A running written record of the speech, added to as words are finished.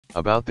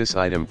About this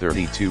item: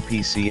 32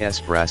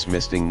 PCS brass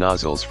misting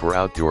nozzles for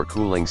outdoor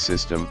cooling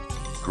system,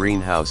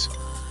 greenhouse,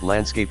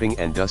 landscaping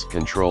and dust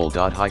control.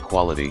 High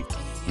quality,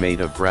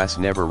 made of brass,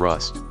 never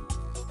rust.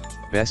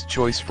 Best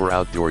choice for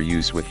outdoor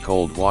use with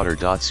cold water.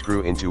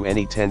 Screw into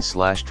any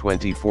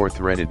 10/24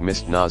 threaded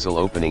mist nozzle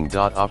opening.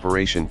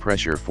 Operation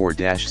pressure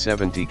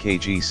 4-70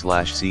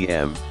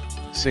 kg/cm,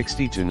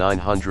 60 to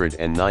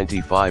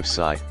 995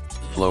 psi,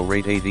 flow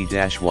rate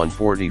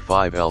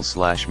 80-145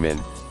 L/min,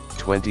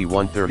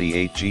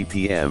 2138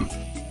 GPM.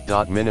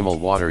 Minimal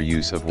water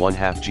use of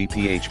 1/2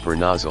 GPH per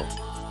nozzle.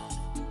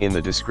 In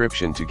the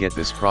description to get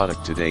this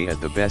product today at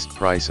the best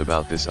price.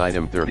 About this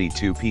item: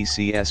 32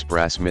 PCS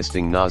brass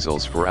misting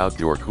nozzles for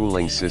outdoor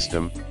cooling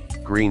system,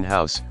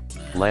 greenhouse,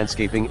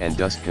 landscaping and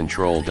dust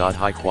control.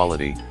 High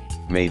quality,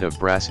 made of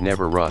brass,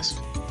 never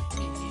rust.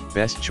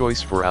 Best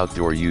choice for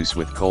outdoor use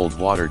with cold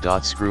water.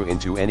 Screw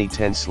into any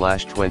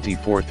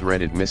 10/24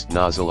 threaded mist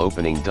nozzle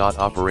opening.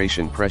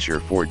 Operation pressure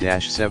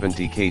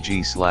 4-70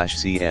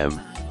 kg/cm,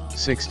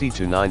 60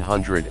 to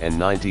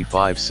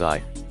 995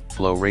 psi,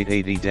 flow rate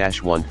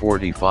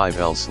 80-145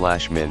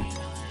 L/min,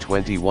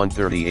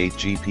 2138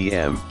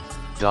 GPM.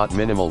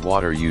 Minimal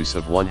water use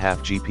of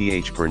 1/2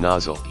 GPH per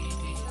nozzle.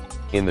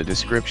 In the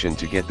description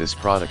to get this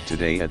product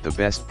today at the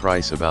best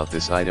price. About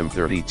this item: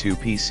 32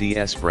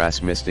 PCS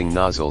brass misting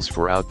nozzles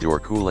for outdoor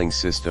cooling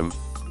system,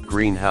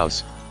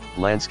 greenhouse,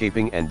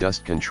 landscaping and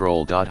dust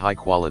control. High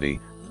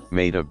quality,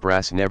 made of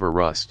brass, never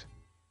rust.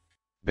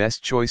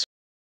 Best choice